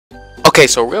Okay,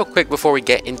 so real quick before we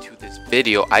get into this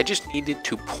video, I just needed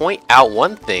to point out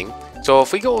one thing. So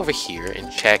if we go over here and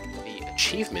check the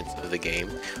achievements of the game,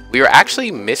 we are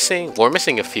actually missing, we're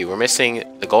missing a few. We're missing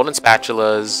the golden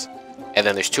spatulas, and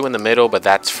then there's two in the middle, but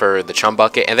that's for the chum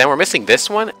bucket. And then we're missing this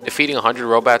one, defeating 100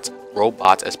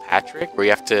 robots as Patrick, where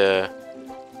you have to,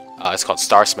 it's called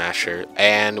Star Smasher.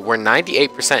 And we're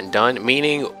 98% done,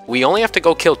 meaning we only have to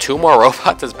go kill 2 more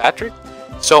robots as Patrick.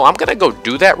 So I'm gonna go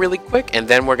do that really quick, and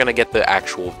then we're gonna get the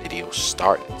actual video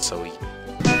started. So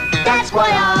that's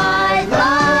why I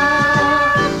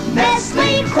love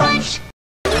Nestle Crunch.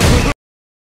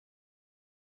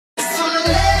 Some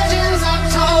legends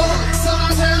are told, some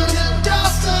turn to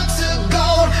dust or to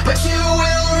gold, but you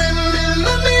will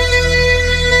remember me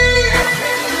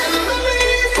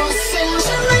for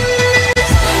centuries.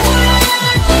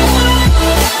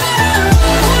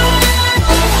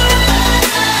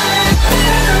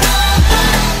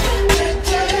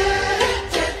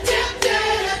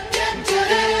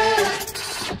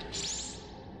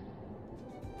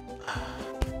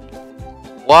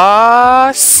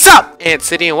 What's up, Ant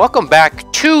City, and welcome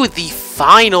back to the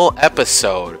final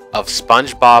episode of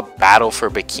SpongeBob Battle for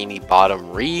Bikini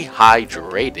Bottom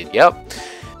Rehydrated. Yep,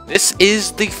 this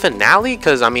is the finale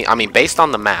because I mean, based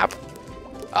on the map,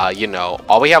 you know,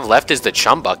 all we have left is the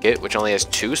chum bucket, which only has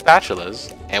 2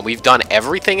 spatulas, and we've done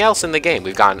everything else in the game.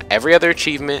 We've gotten every other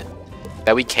achievement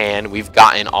that we can. We've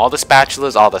gotten all the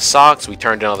spatulas, all the socks. We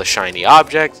turned in all the shiny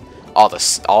objects, all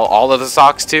of the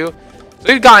socks too.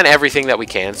 So we've gotten everything that we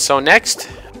can. So next,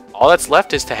 all that's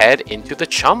left is to head into the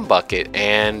chum bucket.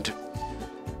 And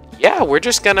yeah, we're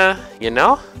just gonna, you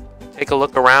know, take a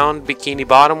look around Bikini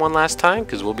Bottom one last time,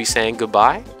 because we'll be saying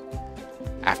goodbye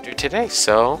after today.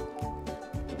 So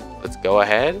let's go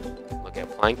ahead, look at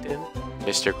Plankton,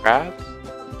 Mr. Krabs.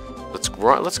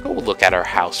 Let's go look at our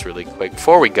house really quick.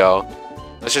 Before we go,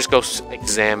 let's just go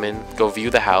examine, go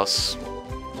view the house.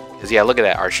 Because yeah, look at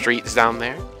that, our street's down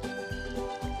there.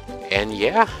 And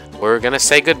yeah, we're gonna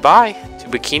say goodbye to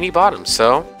Bikini Bottom.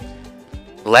 So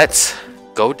let's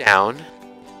go down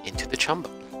into the chum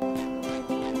bucket.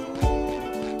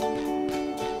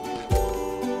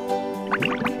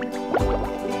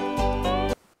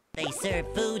 They serve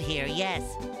food here, yes,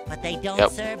 but they don't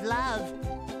serve love.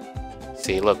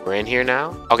 See, look, we're in here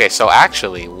now. Okay, so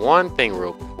actually, one thing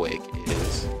real quick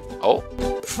is... Oh.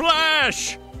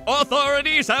 Flash!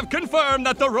 Authorities have confirmed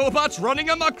that the robots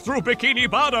running amok through Bikini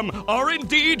Bottom are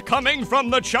indeed coming from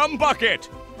the chum bucket.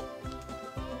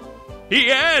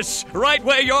 Yes, right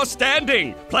where you're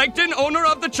standing. Plankton, owner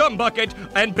of the chum bucket,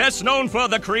 and best known for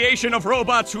the creation of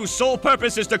robots whose sole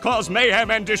purpose is to cause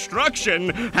mayhem and destruction,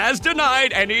 has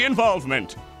denied any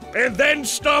involvement. And then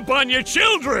stomp on your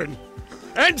children!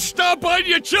 And stomp on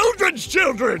your children's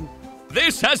children!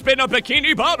 This has been a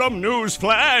Bikini Bottom news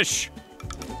flash.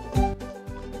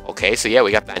 Okay, so yeah,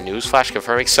 we got that news flash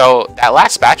confirming. So that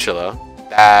last spatula,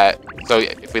 so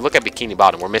if we look at Bikini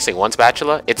Bottom, we're missing 1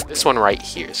 spatula. It's this one right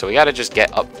here. So we gotta just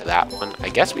get up to that one. I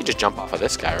guess we just jump off of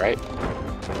this guy, right?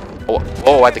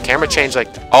 Oh, why'd the camera change? Like,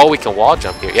 oh, we can wall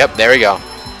jump here. Yep, there we go.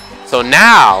 So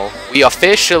now we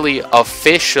officially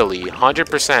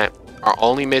 100% are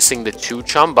only missing the 2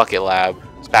 chum bucket lab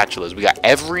spatulas. We got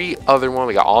every other one.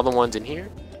 We got all the ones in here.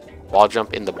 Wall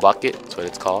jump in the bucket. That's what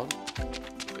it's called.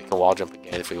 Wall jump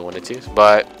again if we wanted to,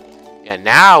 but yeah,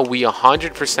 now we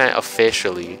 100%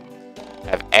 officially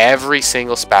have every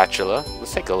single spatula.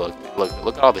 Let's take a look. Look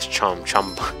at all this chumbalaya,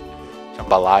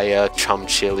 chum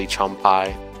chili, chum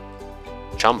pie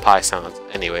sounds.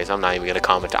 Anyways, I'm not even gonna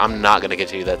comment. I'm not gonna get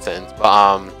to that sentence,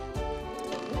 but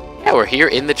yeah, we're here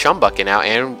in the chum bucket now,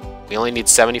 and we only need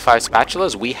 75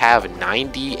 spatulas. We have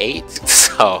 98,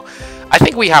 so I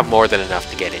think we have more than enough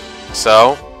to get in.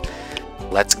 So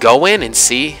let's go in and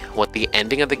see what the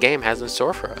ending of the game has in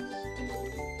store for us.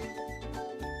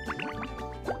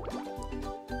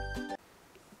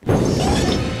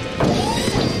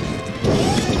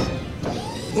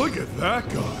 Look at that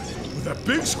guy, with that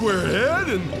big square head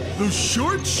and those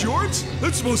short shorts.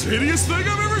 That's the most hideous thing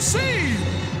I've ever seen.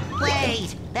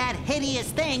 Wait, that hideous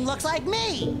thing looks like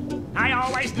me. I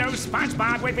always knew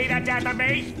SpongeBob would be the death of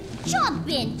me.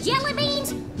 Jumpin' jelly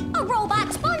beans? A robot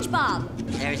SpongeBob.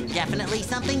 There's definitely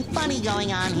something funny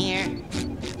going on here.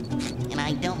 And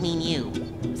I don't mean you.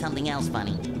 Something else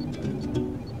funny.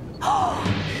 Oh,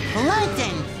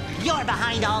 Plankton! You're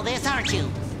behind all this, aren't you?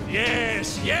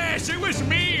 Yes, it was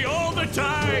me all the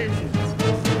time.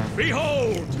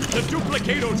 Behold, the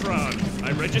Duplicatotron.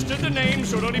 I registered the name,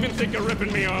 so don't even think of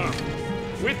ripping me off.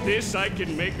 With this, I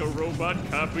can make a robot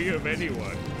copy of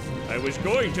anyone. I was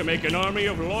going to make an army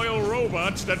of loyal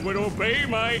robots that would obey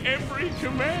my every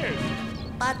command.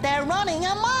 But they're running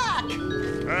amok!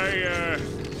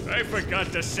 I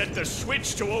forgot to set the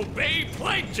switch to obey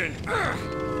Plankton. Ugh.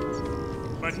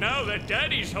 But now that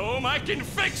Daddy's home, I can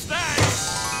fix that.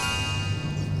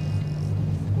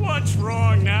 What's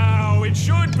wrong now? It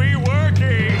should be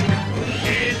working.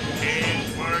 It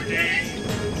is working.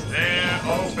 They're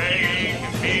obeying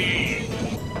me.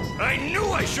 I knew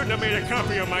I shouldn't have made a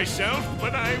copy of myself,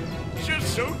 but I'm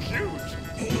just so cute.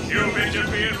 You've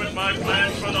interfered with my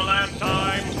plans for the last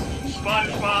time.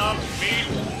 SpongeBob, meet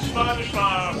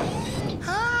SpongeBob.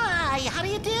 Hi, how do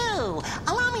you do?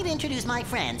 Allow me to introduce my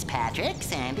friends, Patrick,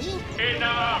 Sandy.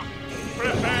 Enough!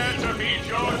 Prepare to meet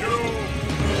your doom.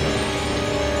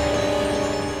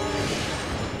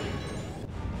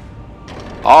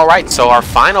 Alright, so our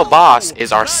final boss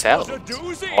is ourselves.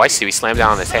 Oh, I see. We slammed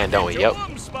down on his hand, don't we? Yep.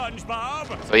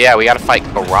 So yeah, we gotta fight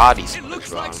Karate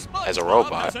SpongeBob as a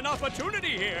robot.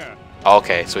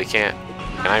 Okay, so we can't...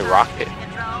 Can I rock it?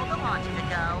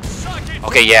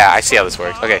 Okay, yeah, I see how this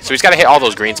works. Okay, so we just gotta hit all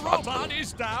those green spots.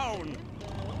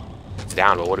 It's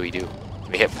down, but what do we do?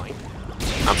 Can we hit Plank?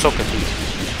 I'm so confused.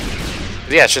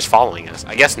 Yeah, it's just following us.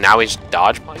 I guess now we just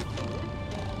dodge Plank.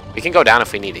 We can go down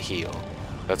if we need to heal.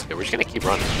 That's good. We're just gonna keep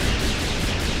running.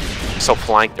 So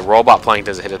Plank, the robot Plank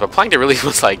doesn't hit us, but Plank really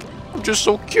was like, I'm just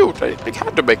so cute. I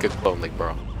had to make a clone, like,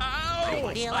 bro.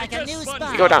 Feel like a new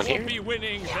spot. We go down here.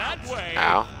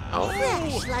 Ow. Oh.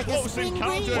 Like a spring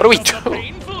breeze. What do we do?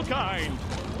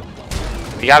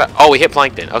 We gotta. Oh, we hit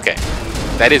Plankton. Okay,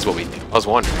 that is what we do. I was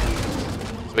wondering.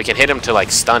 So we can hit him to like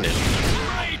stun him.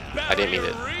 I didn't mean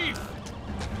it.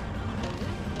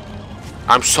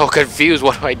 I'm so confused.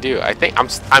 What do I do? I think I'm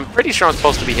pretty sure I'm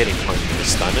supposed to be hitting Plankton to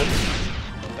stun him.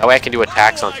 That way I can do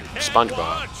attacks on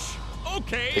SpongeBob.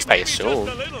 At least I assume.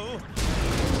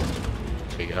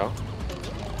 There we go.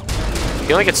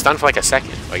 You only get stunned for like a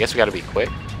second. So I guess we gotta be quick.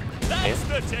 Yeah.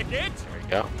 There we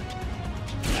go.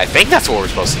 I think that's what we're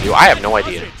supposed to do. I have no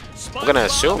idea. I'm gonna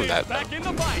assume that.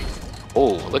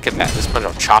 Oh, look at that. This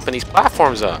SpongeBob chopping these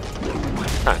platforms up.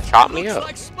 Trying to chop me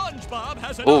up.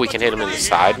 Oh, we can hit him in the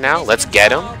side now. Let's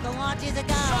get him.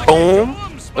 Boom.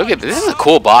 Look at this. This is a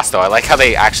cool boss though. I like how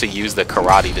they actually use the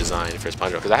karate design for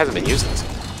SpongeBob because I haven't been using this.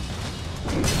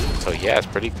 So yeah, it's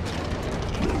pretty cool.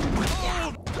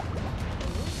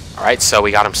 Alright, so we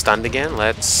got him stunned again.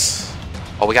 Let's...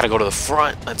 Oh, we gotta go to the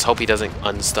front. Let's hope he doesn't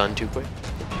unstun too quick.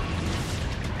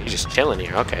 He's just chilling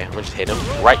here. Okay, I'm gonna just hit him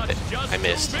right there. I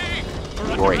missed.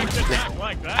 Great.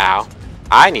 Ow.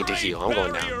 I need to heal. I'm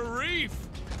going down.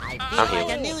 I'm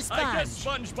healing.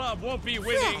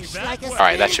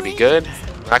 Alright, that should be good.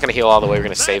 We're not gonna heal all the way. We're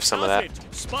gonna save some of that.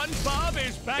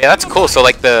 Yeah, that's cool. So,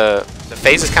 like, the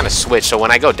phases kind of switch. So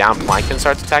when I go down, Plankton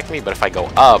starts attacking me. But if I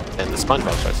go up, then the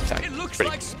SpongeBob starts attacking me.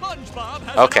 Pretty cool.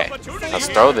 Okay, let's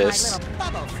throw this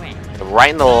right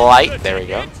in the light. There we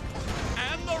go.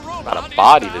 About to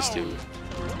body this dude.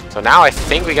 So now I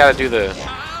think we gotta do the...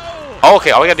 Oh,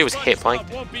 okay, all we gotta do is hit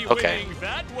Plankton. Okay.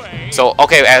 So,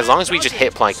 okay, as long as we just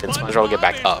hit Plankton, SpongeBob will get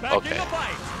back up. Okay.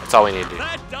 That's all we need to do.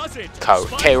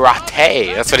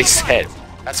 Karate! That's what he said.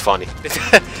 That's funny.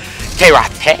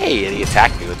 Karate! And he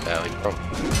attacked me with that. Like, bro.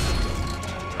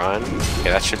 Run.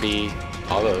 Okay, that should be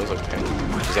all those. Okay.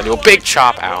 He's gonna do a big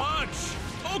chop. Ow.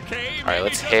 Alright,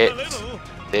 let's hit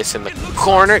this in the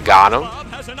corner. Got him.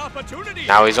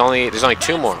 Now there's only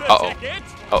two more. Uh-oh.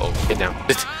 Uh-oh. Get down.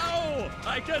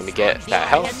 Let me get that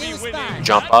health.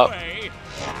 Jump up.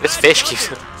 This fish keeps...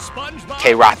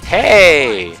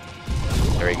 Karate!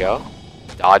 There we go.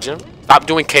 Dodge him. Stop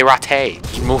doing karate.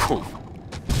 Just move.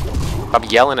 Stop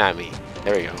yelling at me.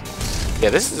 There we go.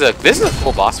 Yeah, this is a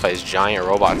cool boss fight. This giant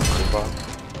robot SpongeBob.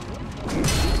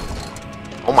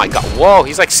 Oh my god. Whoa,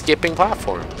 he's like skipping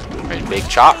platform. Right, big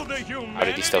chop. How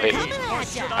did he still hit me?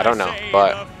 I don't know,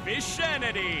 but...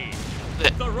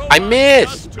 I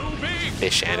missed!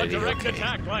 Fishanity, okay.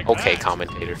 Okay,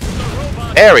 commentator.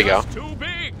 There we go.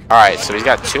 Alright, so he's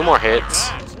got 2 more hits.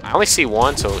 I only see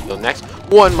 1, so the next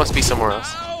one must be somewhere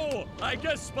else. I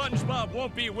guess SpongeBob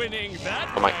won't be winning that.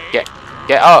 Come on, get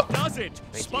up.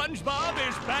 SpongeBob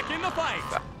is back in the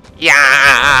fight.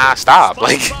 Yeah, stop.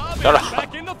 Like, shut up.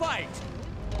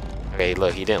 Okay,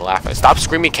 look, he didn't laugh. Stop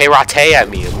screaming karate at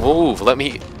me. Move. Let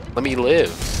me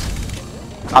live.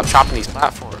 Stop chopping these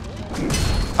platforms.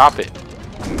 Stop it.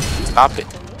 Stop it.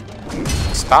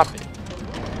 Stop it.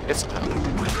 Get some help.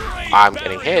 I'm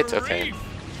getting hit. Okay.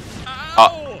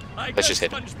 Oh, let's just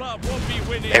hit him.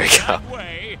 There we go.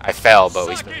 I fell, but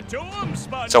we...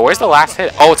 So where's the last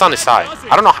hit? Oh, it's on his side.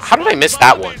 I don't know. How did I miss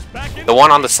that one? The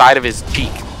one on the side of his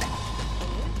cheek.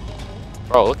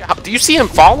 Bro, look at how... Do you see him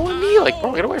following me? Like,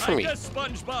 bro, get away from me.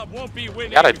 You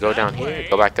gotta go down here.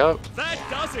 Go back up.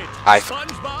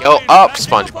 Go up,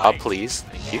 SpongeBob, please.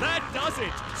 Thank Thank you. That does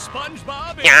it.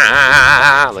 SpongeBob is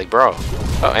Yeah, like bro.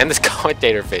 Oh, and this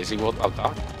commentator face. He won't stop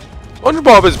talking.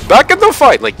 SpongeBob is back in the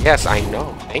fight. Like, yes, I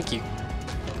know. Thank you.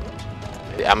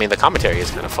 I mean, the commentary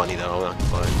is kind of funny though. I'm not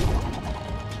gonna lie.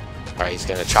 All right, he's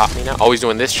gonna chop me now. Oh, he's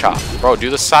doing this chop, bro. Do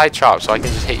the side chop so I can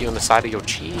just hit you in the side of your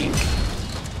cheek.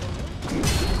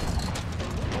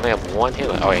 I only have one hit.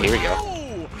 Oh, okay, here we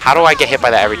go. How do I get hit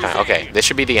by that every time? Okay, this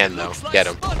should be the end though. Get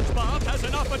him. SpongeBob has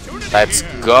an opportunity Let's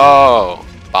here. go.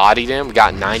 Bodied him.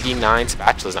 Got 99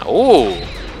 spatulas now. Ooh.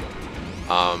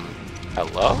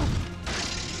 Hello?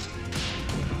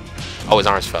 Oh, his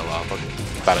arms fell off.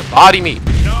 Okay. About to body me.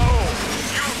 No,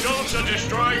 you don'ts are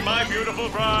destroying my beautiful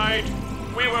bride.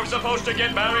 We were supposed to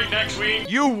get married next week.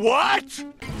 You what?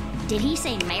 Did he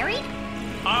say married?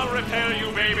 I'll repair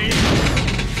you, baby.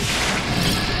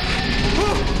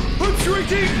 I'm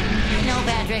shrinking! No,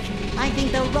 Patrick. I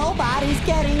think the robot is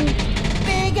getting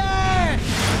bigger.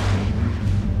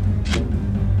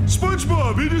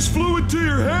 SpongeBob, he just flew into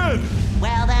your head!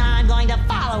 Well, then I'm going to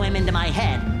follow him into my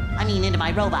head. I mean, into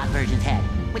my robot version's head,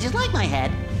 which is like my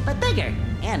head, but bigger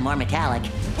and more metallic.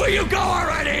 Will you go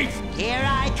already? Here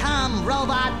I come,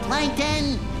 robot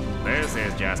plankton. This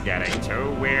is just getting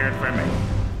too weird for me.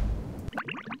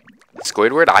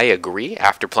 Squidward, I agree.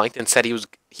 After Plankton said he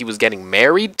was getting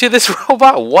married to this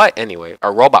robot. What? Anyway,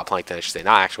 or robot Plankton, I should say,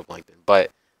 not actual Plankton. But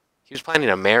he was planning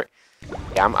to marry.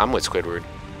 Yeah, I'm with Squidward.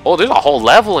 Oh, there's a whole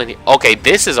level in here. Okay,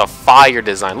 this is a fire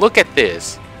design. Look at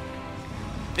this.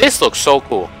 This looks so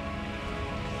cool.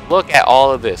 Look at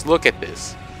all of this. Look at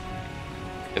this.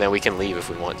 And then we can leave if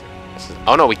we want to.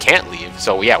 Oh no, we can't leave.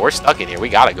 So yeah, we're stuck in here. We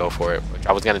gotta go for it, which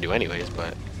I was gonna do anyways.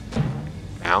 But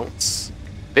bounce.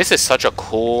 This is such a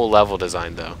cool level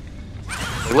design, though.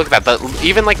 Like, look at that.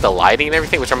 Even like the lighting and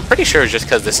everything, which I'm pretty sure is just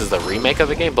because this is the remake of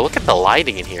the game. But look at the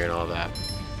lighting in here and all that.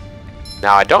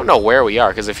 Now I don't know where we are,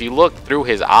 because if you look through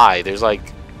his eye, there's like,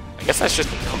 I guess that's just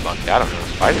a dumb bucket. I don't know.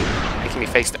 Why is it making me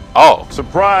face that? Oh,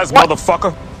 Surprise, what?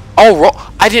 motherfucker!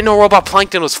 Oh, I didn't know Robot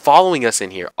Plankton was following us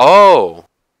in here. Oh,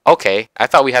 okay. I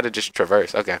thought we had to just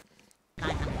traverse. Okay.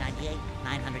 998,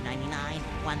 999,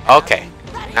 1000. Okay.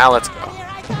 Now let's go. Here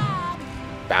I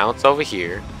come. Bounce over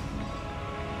here.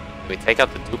 We take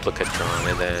out the duplicatron,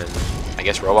 and then I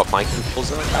guess Robot Plankton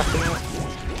pulls up after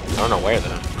that. I don't know where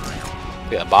though.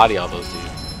 We gotta body all those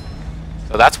dudes.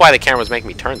 So that's why the camera was making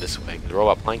me turn this way, because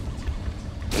Robot Plankton.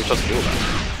 What are we supposed to do about it?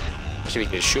 Actually, we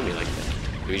can just shoot me like that.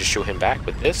 Do we just shoot him back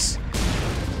with this?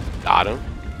 Got him.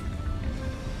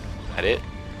 Is that it?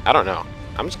 I don't know.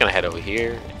 I'm just gonna head over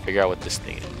here and figure out what this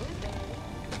thing is.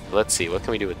 Let's see. What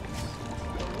can we do with this?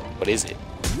 What is it?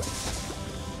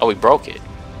 Oh, we broke it.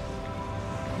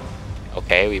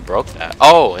 Okay, we broke that.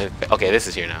 Oh, and, okay, this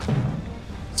is here now.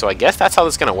 So I guess that's how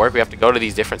this is gonna work. We have to go to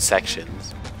these different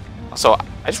sections. So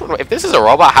I just wonder if this is a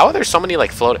robot. How are there so many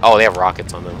like floating? Oh, they have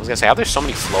rockets on them. I was gonna say, how are there so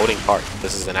many floating parts?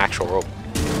 This is an actual robot.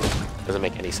 Doesn't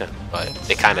make any sense, but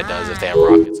it kind of does if they have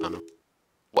rockets on them.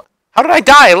 What? How did I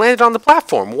die? I landed on the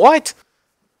platform. What?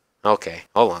 Okay,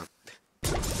 hold on.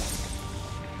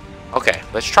 Okay,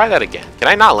 let's try that again. Can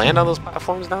I not land on those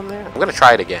platforms down there? I'm gonna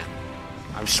try it again.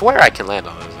 I swear I can land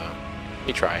on those though. Let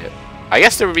me try it. I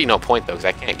guess there would be no point though, because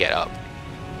I can't get up.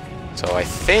 So I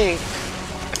think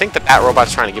that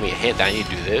robot's trying to give me a hint that I need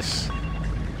to do this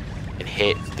and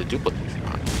hit the duplicate.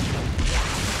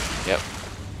 Yep.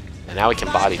 And now we can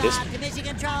body this. SpongeBob to mission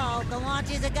control. The launch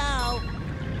is a go.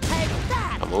 Take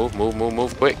that. Oh,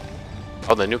 move, quick.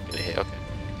 Oh, the nuke gonna hit. Okay.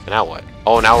 So now what?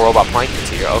 Oh, now Robot Plankton's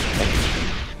here. Okay.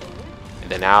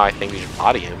 And then now I think we should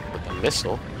body him with a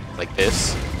missile, like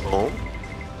this. Boom.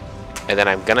 And then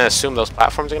I'm gonna assume those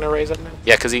platforms are gonna raise up now.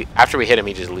 Yeah, because after we hit him,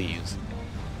 he just leaves.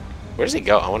 Where does he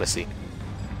go? I want to see.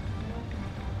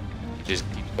 He just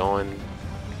keeps going.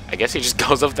 I guess he just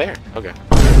goes up there. Okay.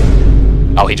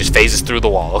 Oh, he just phases through the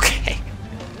wall. Okay.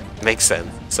 Makes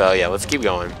sense. So yeah, let's keep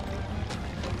going.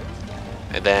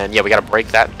 And then yeah, we gotta break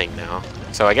that thing now.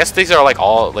 So I guess these are like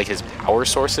all like his power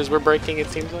sources we're breaking. It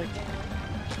seems like.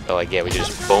 So like yeah, we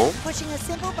just boom. Pushing a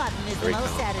simple button is There we the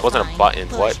most go. satisfying. It wasn't a button.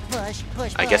 Push, What?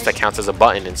 Push, I guess that counts as a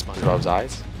button in SpongeBob's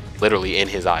eyes. Literally in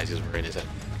his eyes, because we're in his head.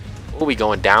 Oh, we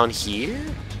going down here?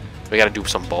 We gotta do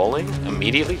some bowling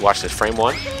immediately. Watch this. Frame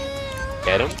one.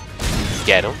 Get him.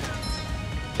 Get him.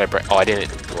 Did I break? Oh, I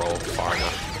didn't roll far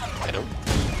enough. Get him.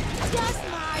 Just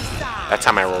my size. That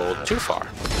time I rolled too far.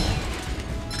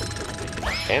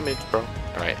 Damage, bro.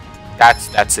 Alright.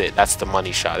 That's it. That's the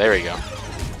money shot. There we go.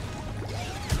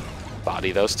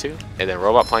 Body those two. And then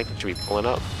Robot Plankton should be pulling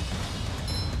up.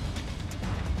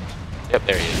 Yep,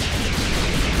 there he is.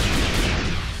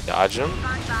 Dodge him.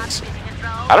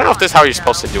 I don't know if this is how you're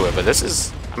supposed to do it, but this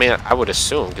is, I mean, I would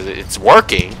assume, because it's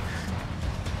working.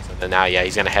 So And now, yeah,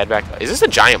 he's gonna head back. Is this a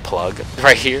giant plug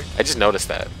right here? I just noticed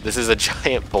that. This is a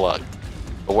giant plug.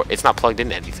 But it's not plugged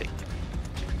into anything.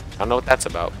 I don't know what that's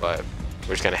about, but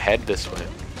we're just gonna head this way.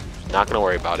 Not gonna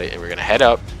worry about it, and we're gonna head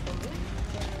up,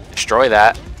 destroy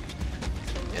that,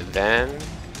 and then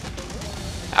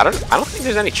I don't think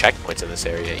there's any checkpoints in this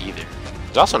area either.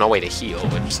 There's also no way to heal,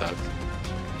 which sucks.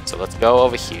 So let's go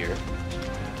over here.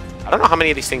 I don't know how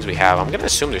many of these things we have. I'm gonna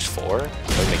assume there's 4.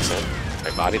 That makes sense.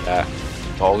 Alright, body that.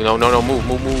 Oh no, move.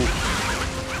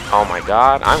 Oh my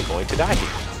god, I'm going to die here.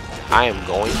 I am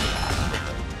going to die.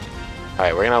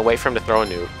 Alright, we're gonna wait for him to throw a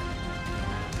nuke.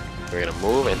 We're gonna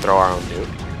move and throw our own nuke.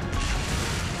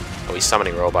 Oh, he's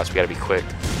summoning robots. We gotta be quick.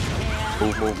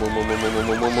 Move.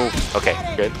 Okay,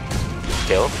 good.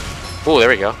 Kill. Ooh, there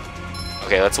we go.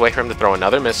 Okay, let's wait for him to throw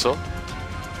another missile.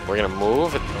 We're gonna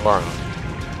move and throw our own.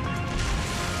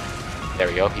 There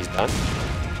we go. He's done.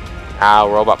 Now,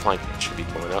 Robot Plankton should be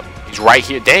pulling up. He's right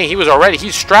here. Dang, he was already.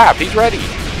 He's strapped. He's ready.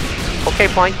 Okay,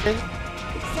 Plankton.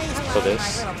 So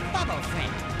this.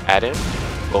 Add him.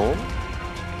 Boom.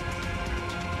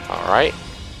 Alright.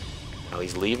 Now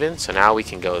he's leaving, so now we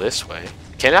can go this way.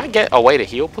 Can I get a way to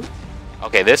heal, please?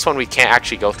 Okay, this one we can't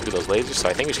actually go through those lasers, so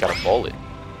I think we just gotta bowl it.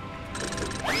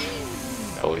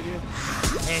 Oh,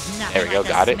 yeah. There we go,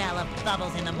 got it.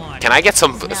 Can I get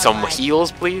some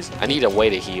heals, please? I need a way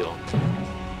to heal.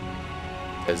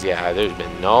 Because, yeah, there's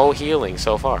been no healing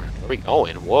so far. Where are we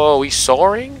going? Whoa, we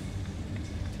soaring?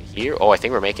 Here? Oh, I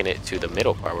think we're making it to the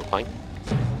middle part. We're playing.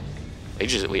 I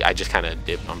just kind of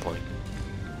dipped on playing.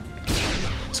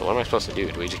 So what am I supposed to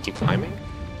do? Do we just keep climbing?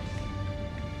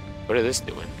 What is this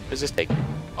doing? What is this taking?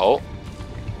 Oh.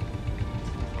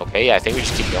 Okay, yeah, I think we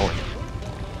just keep going.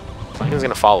 Plankton's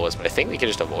gonna follow us, but I think we can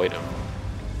just avoid him.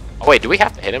 Oh wait, do we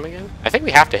have to hit him again? I think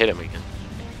we have to hit him again.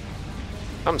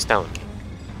 Something's telling me.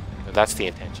 But that's the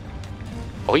intention.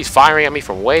 Oh, he's firing at me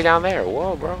from way down there.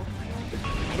 Whoa, bro.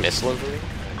 Missile for me?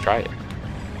 Try it.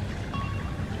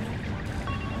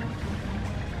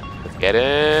 Let's get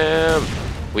him.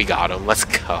 We got him. Let's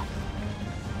go.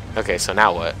 Okay, so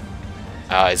now what?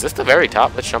 Is this the very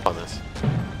top? Let's jump on this.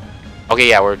 Okay,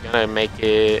 yeah, we're gonna make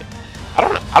it. I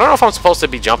don't know if I'm supposed to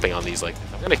be jumping on these like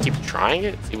this. I'm gonna keep trying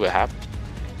it, see what happens.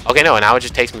 Okay, no, now it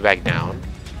just takes me back down.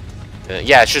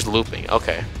 Yeah, it's just looping.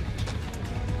 Okay.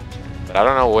 But I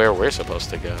don't know where we're supposed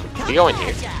to go. We go in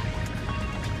here.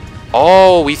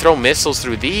 Oh, we throw missiles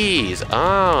through these.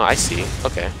 Oh, I see.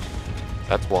 Okay.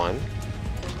 That's one.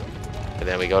 And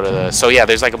then we go to the... So, yeah,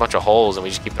 there's like a bunch of holes, and we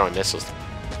just keep throwing missiles.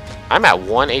 I'm at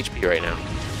 1 HP right now.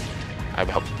 I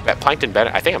bet Plankton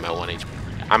better... I think I'm at 1 HP.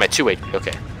 I'm at 2 HP.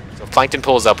 Okay. So if Plankton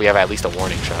pulls up, we have at least a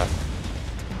warning shot.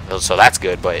 So that's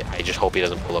good, but I just hope he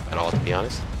doesn't pull up at all, to be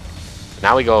honest.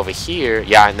 Now we go over here.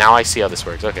 Yeah, now I see how this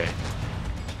works. Okay.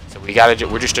 So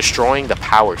we're just destroying the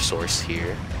power source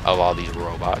here of all these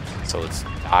robots. So let's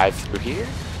dive through here.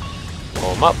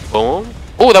 Pull them up. Boom.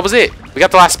 Oh, that was it. We got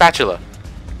the last spatula.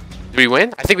 Did we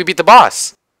win? I think we beat the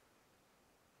boss.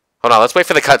 Hold on, let's wait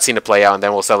for the cutscene to play out and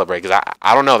then we'll celebrate. Because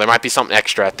I don't know, there might be something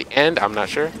extra at the end. I'm not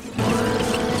sure.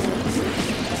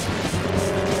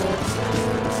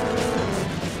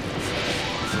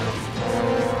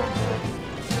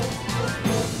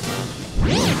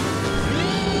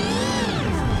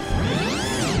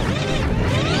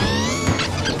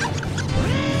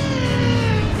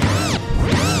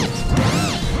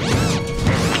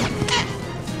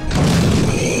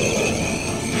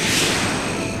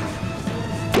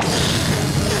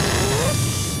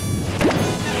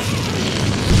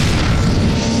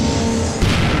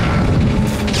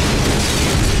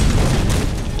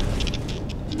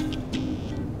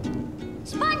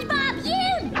 SpongeBob,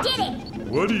 you did it!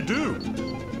 What'd he do?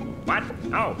 What?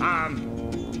 Oh,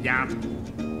 yeah.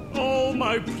 All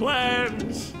my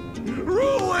plans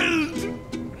ruined.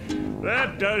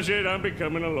 That does it. I'm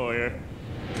becoming a lawyer.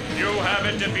 You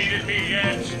haven't defeated me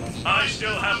yet. I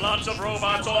still have lots of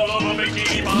robots all over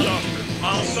Bikini Bottom.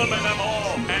 I'll summon them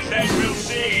all, and then we'll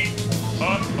see.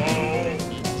 Uh-oh.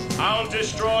 I'll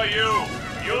destroy you.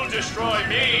 You'll destroy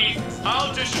me.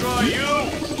 I'll destroy you.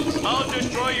 I'll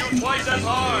destroy you twice as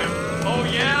hard. Oh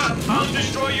yeah? I'll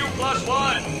destroy you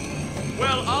 +1.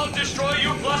 Well, I'll destroy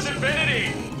you plus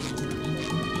infinity.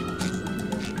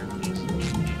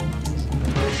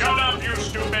 Shut up, you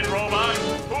stupid robot.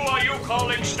 Who are you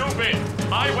calling stupid?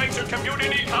 I went to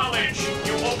community college,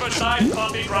 you oversized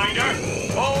coffee grinder.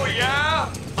 Oh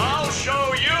yeah? I'll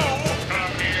show you.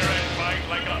 Come here and fight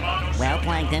like a mono. Well,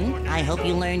 Plankton, I hope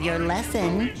you learned your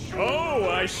lesson. Oh,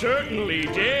 I certainly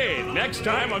did. Next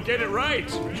time I'll get it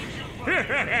right.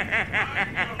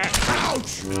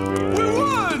 Ouch! We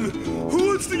won! Who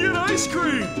wants to get ice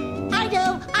cream? I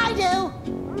do!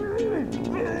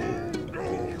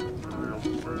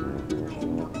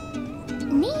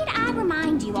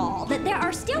 all that there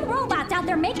are still robots out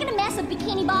there making a mess of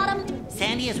Bikini Bottom?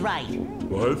 Sandy is right.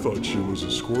 Well, I thought she was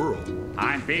a squirrel.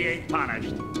 I'm being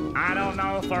punished. I don't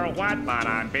know for what, but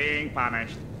I'm being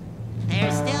punished.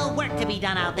 There's still work to be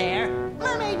done out there.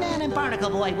 Mermaid Man and Barnacle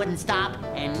Boy wouldn't stop,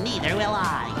 and neither will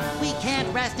I. We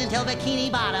can't rest until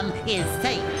Bikini Bottom is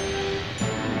safe.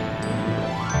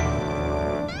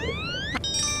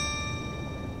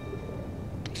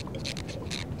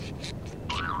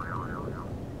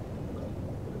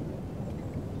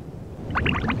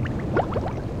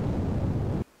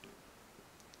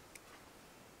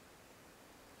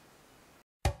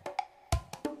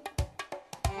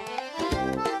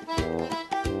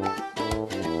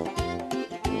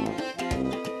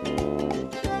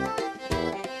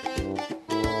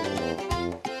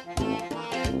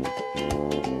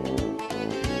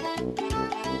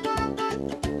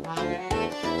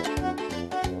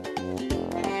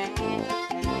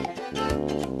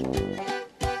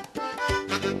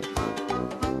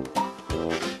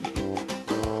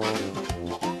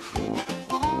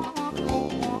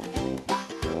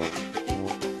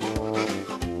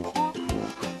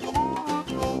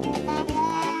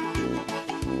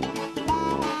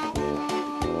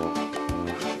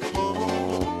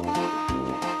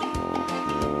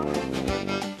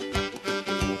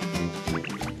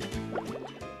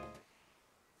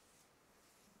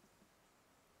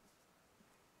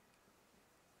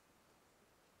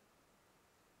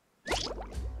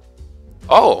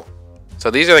 Oh, so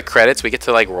these are the credits. We get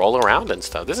to like roll around and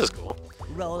stuff. This is cool.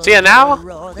 So yeah, now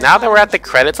that we're at the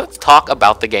credits, let's talk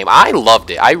about the game. I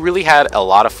loved it. I really had a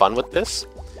lot of fun with this.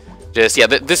 Just, yeah,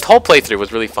 this whole playthrough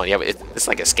was really fun. Yeah, it's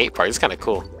like a skate park. It's kind of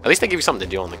cool. At least they give you something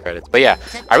to do on the credits. But yeah,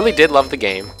 I really did love the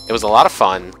game. It was a lot of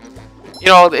fun. You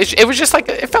know, it was just like,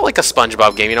 it felt like a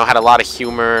SpongeBob game. You know, had a lot of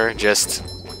humor, just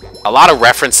a lot of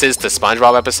references to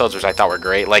SpongeBob episodes, which I thought were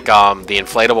great. Like the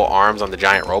inflatable arms on the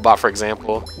giant robot, for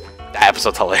example. That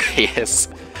episode's hilarious.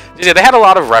 Yeah, they had a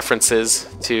lot of references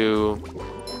to,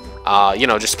 you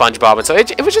know, just SpongeBob, and so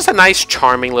it was just a nice,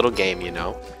 charming little game, you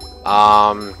know.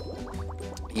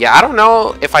 Yeah, I don't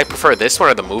know if I prefer this one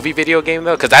or the movie video game,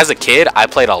 though, because as a kid, I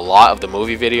played a lot of the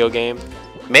movie video game.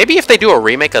 Maybe if they do a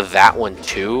remake of that one,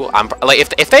 too. I'm like,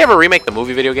 if they ever remake the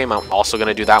movie video game, I'm also going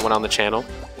to do that one on the channel.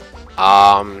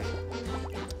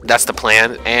 That's the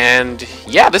plan, and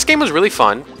yeah, this game was really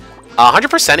fun.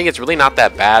 100%ing it's really not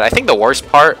that bad. I think the worst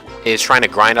part is trying to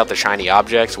grind out the shiny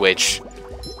objects, which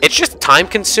it's just time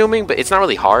consuming, but it's not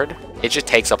really hard. It just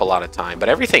takes up a lot of time. But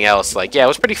everything else, like, yeah, it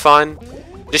was pretty fun.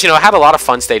 Just, you know, I had a lot of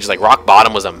fun stages. Like Rock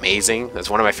Bottom was amazing. That's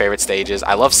one of my favorite stages.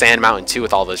 I love Sand Mountain too,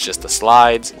 with all those just the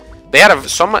slides. They had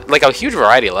a huge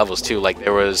variety of levels too. Like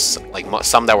there was like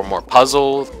some that were more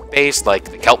puzzle based. Like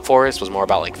the Kelp Forest was more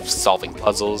about like solving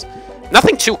puzzles.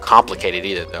 Nothing too complicated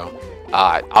either though.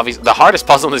 Obviously, the hardest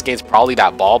puzzle in this game is probably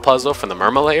that ball puzzle from the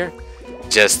Merma layer.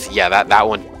 Just, yeah, that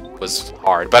one was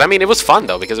hard. But, I mean, it was fun,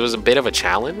 though, because it was a bit of a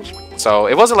challenge. So,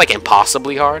 it wasn't, like,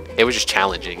 impossibly hard. It was just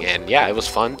challenging. And, yeah, it was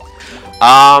fun.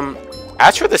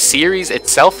 As for the series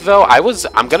itself, though, I'm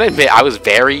going to admit, I was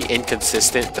very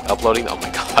inconsistent with uploading. Oh, my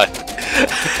God.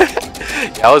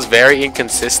 I was very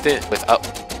inconsistent with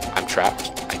I'm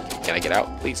trapped. Can I get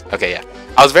out, please? Okay, yeah.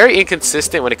 I was very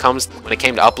inconsistent when it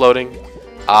came to uploading.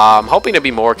 Hoping to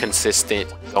be more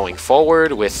consistent going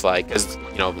forward with, like, as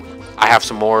you know, I have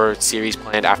some more series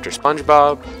planned after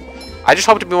SpongeBob. I just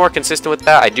hope to be more consistent with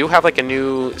that. I do have like a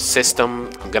new system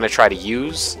I'm gonna try to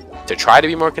use to try to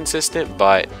be more consistent,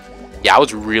 but yeah, I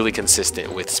was really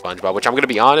consistent with SpongeBob, which I'm gonna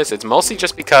be honest, it's mostly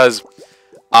just because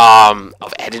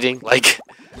of editing. Like,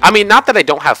 I mean, not that I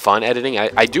don't have fun editing.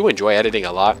 I do enjoy editing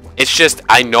a lot. It's just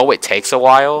I know it takes a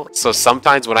while, so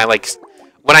sometimes when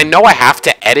I know I have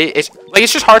to edit,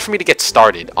 it's just hard for me to get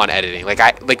started on editing. Like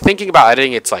thinking about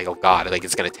editing, it's like, oh god, like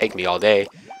it's gonna take me all day.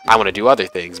 I want to do other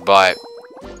things, but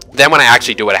then when I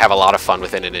actually do it, I have a lot of fun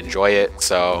with it and enjoy it.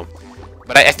 So,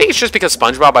 but I think it's just because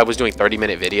SpongeBob, I was doing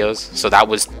 30-minute videos, so that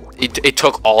was it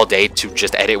took all day to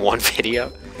just edit one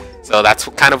video. So that's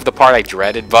kind of the part I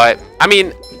dreaded. But I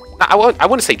mean, I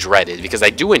wouldn't say dreaded because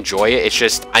I do enjoy it. It's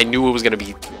just I knew it was gonna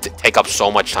take up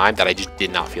so much time that I just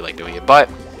did not feel like doing it. But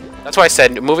that's why I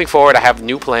said, moving forward, I have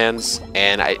new plans,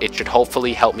 and it should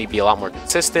hopefully help me be a lot more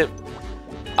consistent.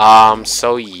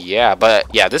 So yeah,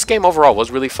 but yeah, this game overall was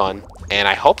really fun, and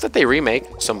I hope that they remake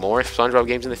some more SpongeBob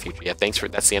games in the future. Yeah,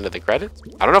 that's the end of the credits.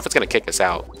 I don't know if it's gonna kick us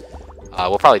out.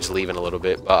 We'll probably just leave in a little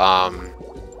bit, but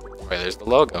there's the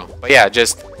logo. But yeah,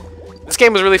 just this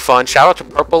game was really fun. Shout out to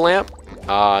Purple Lamp.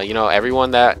 You know,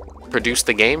 everyone that produced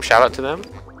the game, shout out to them.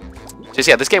 Just,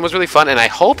 yeah, this game was really fun, and I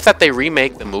hope that they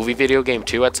remake the movie video game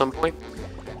too at some point,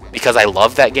 because I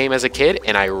loved that game as a kid,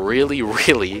 and I really,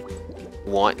 really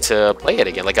want to play it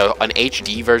again. Like an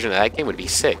HD version of that game would be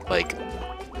sick. Like,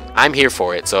 I'm here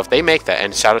for it. So if they make that,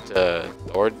 and shout out to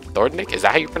Thordnik, is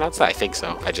that how you pronounce that? I think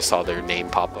so. I just saw their name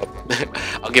pop up.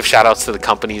 I'll give shout outs to the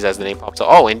companies as the name pops up.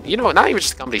 Oh, and you know, not even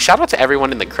just the company. Shout out to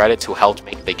everyone in the credits who helped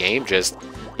make the game. Just,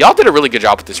 y'all did a really good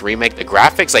job with this remake. The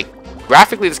graphics, like,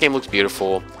 graphically this game looks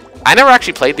beautiful. I never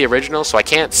actually played the original, so I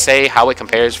can't say how it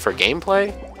compares for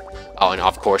gameplay. Oh, and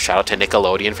of course, shout out to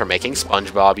Nickelodeon for making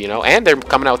SpongeBob, you know, and they're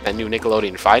coming out with that new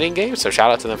Nickelodeon fighting game, so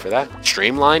shout out to them for that.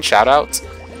 Streamline, shout outs.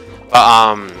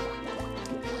 But,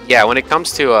 yeah, when it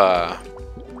comes to,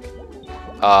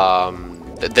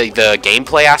 the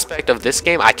gameplay aspect of this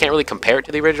game, I can't really compare it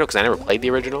to the original because I never played the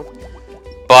original.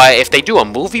 But if they do a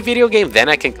movie video game, then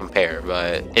I can compare.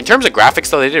 But in terms of graphics,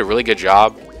 though, they did a really good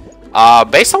job.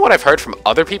 Based on what I've heard from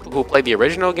other people who played the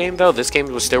original game, though, this game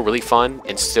was still really fun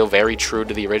and still very true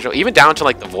to the original. Even down to,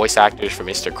 like, the voice actors for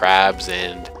Mr. Krabs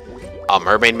and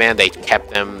Mermaid Man, they kept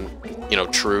them, you know,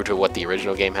 true to what the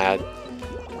original game had.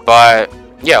 But,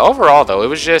 yeah, overall, though, it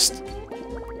was just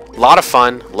a lot of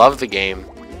fun. Loved the game.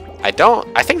 I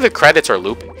think the credits are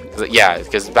looping. Yeah,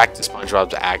 because back to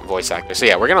SpongeBob's voice actor. So,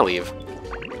 yeah, we're going to leave.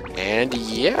 And,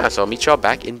 yeah, so I'll meet y'all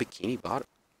back in Bikini Bottom.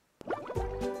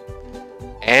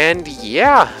 And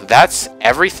yeah, that's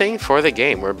everything for the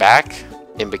game. We're back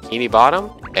in Bikini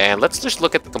Bottom, and let's just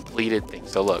look at the completed thing.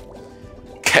 So look,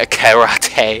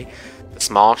 karate, the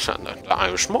small shell, no,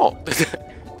 I'm small,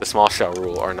 the small shell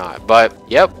rule or not. But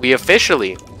yep, we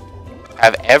officially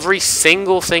have every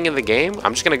single thing in the game.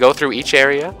 I'm just gonna go through each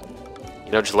area,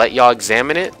 you know, just let y'all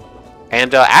examine it.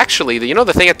 And actually, you know,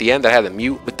 the thing at the end that had the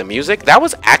mute with the music, that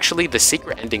was actually the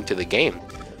secret ending to the game.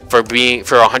 For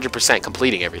 100%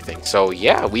 completing everything. So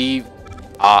yeah, we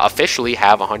officially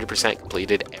have 100%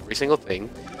 completed every single thing.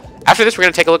 After this, we're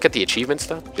gonna take a look at the achievement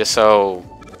stuff, just so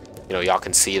you know y'all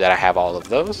can see that I have all of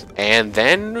those. And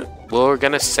then we're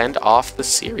gonna send off the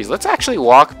series. Let's actually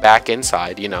walk back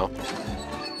inside, you know,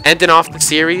 ending off the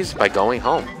series by going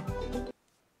home.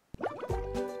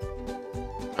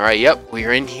 All right, yep,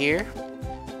 we're in here,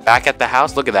 back at the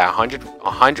house. Look at that,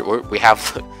 100. We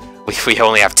have. We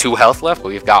only have 2 health left, but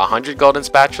we've got 100 golden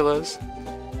spatulas.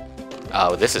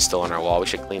 Oh, this is still on our wall. We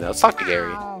should clean that. Let's talk to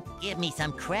Gary. Give me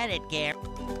some credit, Gary.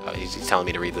 Oh, he's telling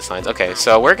me to read the signs. Okay,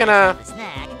 so we're gonna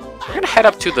head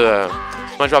up to the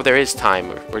SpongeBob. There is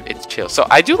time. It's chill. So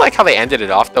I do like how they ended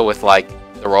it off though with like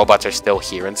the robots are still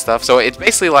here and stuff. So it's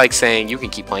basically like saying you can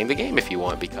keep playing the game if you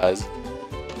want because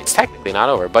it's technically not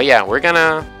over. But yeah, we're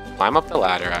gonna climb up the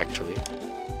ladder actually.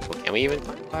 Well, can we even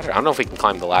climb the ladder? I don't know if we can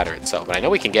climb the ladder itself, but I know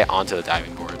we can get onto the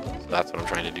diving board. So that's what I'm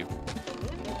trying to do.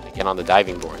 Get on the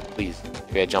diving board, please.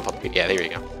 We gotta jump up here. Yeah, there we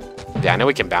go. Yeah, I know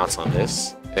we can bounce on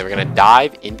this. Then we're gonna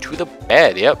dive into the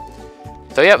bed. Yep.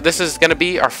 So yep, this is gonna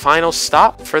be our final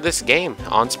stop for this game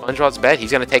on SpongeBob's bed.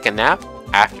 He's gonna take a nap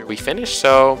after we finish.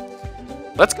 So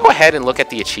let's go ahead and look at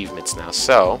the achievements now.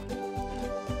 So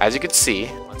as you can see,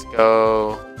 let's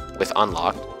go with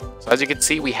unlocked. So as you can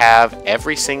see, we have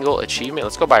every single achievement.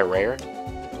 Let's go by rare.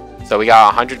 So we got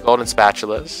 100 golden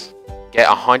spatulas. Get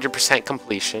 100%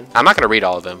 completion. I'm not going to read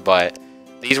all of them, but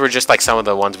these were just like some of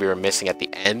the ones we were missing at the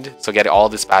end. So get all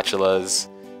the spatulas,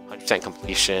 100%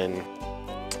 completion.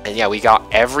 And yeah, we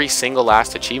got every single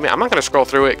last achievement. I'm not going to scroll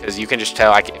through it because you can just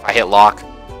tell if I hit lock,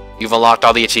 you've unlocked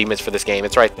all the achievements for this game.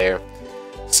 It's right there.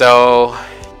 So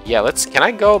yeah, let's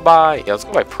go by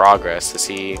progress to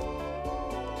see.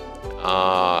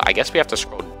 I guess we have to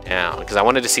scroll down because I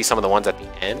wanted to see some of the ones at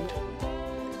the end.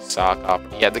 Sock opera.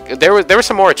 Yeah, there were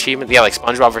some more achievements. Yeah, like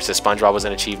SpongeBob versus SpongeBob was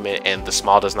an achievement, and the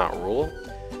small does not rule.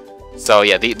 So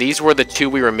yeah, these were the 2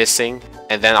 we were missing,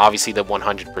 and then obviously the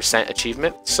 100%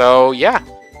 achievement. So yeah,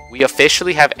 we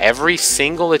officially have every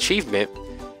single achievement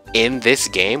in this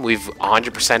game. We've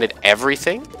 100%ed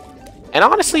everything, and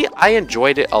honestly, I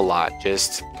enjoyed it a lot.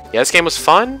 Just yeah, this game was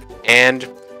fun, and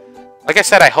like I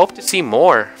said, I hope to see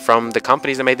more from the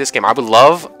companies that made this game. I would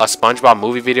love a SpongeBob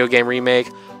movie video game remake.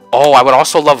 Oh, I would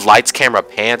also love Lights, Camera,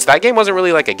 Pants. That game wasn't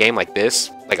really like a game like this,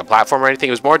 like a platform or anything.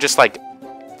 It was more just like,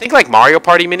 think like Mario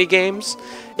Party mini games.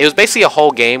 It was basically a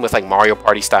whole game with like Mario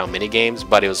Party style mini games,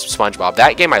 but it was SpongeBob.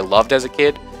 That game I loved as a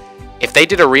kid. If they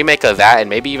did a remake of that and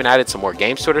maybe even added some more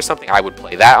games to it or something, I would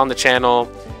play that on the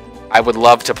channel. I would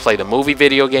love to play the movie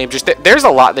video game. Just there's a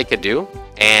lot they could do,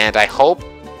 and I hope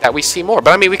that we see more.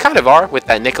 But I mean, we kind of are with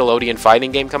that Nickelodeon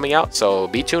fighting game coming out, so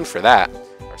be tuned for that,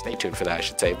 or stay tuned for that, I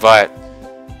should say. But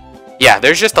yeah,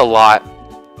 there's just a lot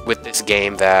with this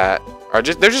game that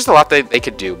there's just a lot that they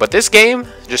could do. But this game,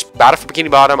 just Battle for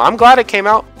Bikini Bottom, I'm glad it came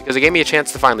out because it gave me a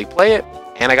chance to finally play it,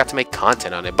 and I got to make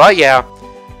content on it. But yeah,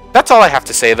 that's all I have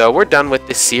to say though. We're done with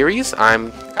this series.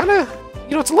 I'm kind of,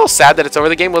 you know, it's a little sad that it's over.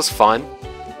 The game was fun.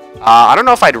 I don't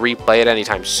know if I'd replay it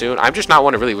anytime soon. I'm just not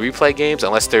one to really replay games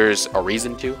unless there's a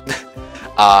reason to.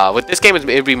 With this game,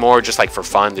 it'd be more just like for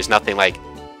fun. There's nothing like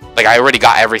I already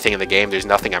got everything in the game. There's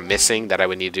nothing I'm missing that I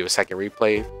would need to do a second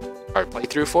replay or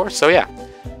playthrough for. So yeah.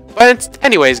 But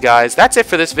anyways, guys, that's it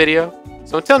for this video.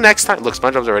 So until next time, look,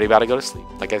 SpongeBob's already about to go to sleep,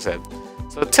 like I said.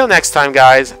 So until next time,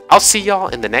 guys, I'll see y'all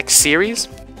in the next series.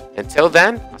 Until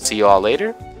then, I'll see you all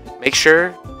later. Make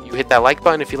sure you hit that like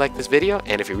button if you like this video,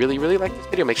 and if you really, really like this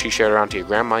video, make sure you share it around to your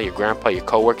grandma, your grandpa, your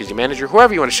coworkers, your manager,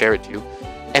 whoever you want to share it to.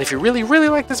 And if you really, really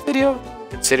like this video,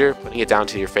 consider putting it down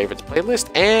to your favorites playlist.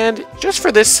 And just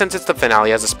for this, since it's the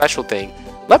finale, as a special thing,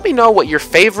 let me know what your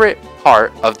favorite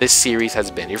part of this series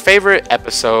has been. Your favorite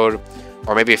episode,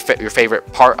 or maybe your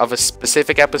favorite part of a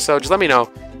specific episode. Just let me know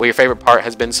what your favorite part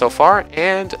has been so far,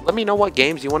 and let me know what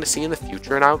games you want to see in the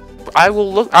future, and I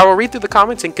will read through the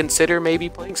comments and consider maybe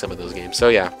playing some of those games. So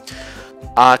yeah.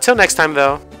 Till next time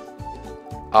though.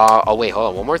 Oh wait,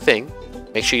 hold on, one more thing.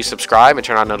 Make sure you subscribe and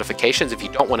turn on notifications if you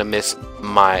don't want to miss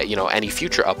my, any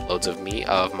future uploads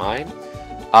of mine.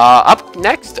 Up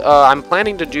next, I'm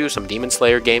planning to do some Demon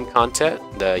Slayer game content,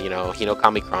 the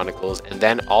Hinokami Chronicles, and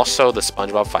then also the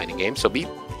SpongeBob fighting game. So be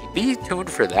tuned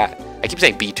for that. I keep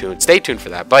saying be tuned. Stay tuned for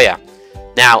that. But yeah,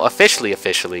 now officially,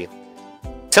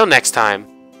 till next time,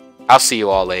 I'll see you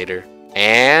all later,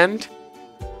 and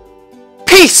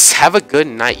peace. Have a good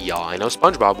night, y'all. I know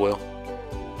SpongeBob will.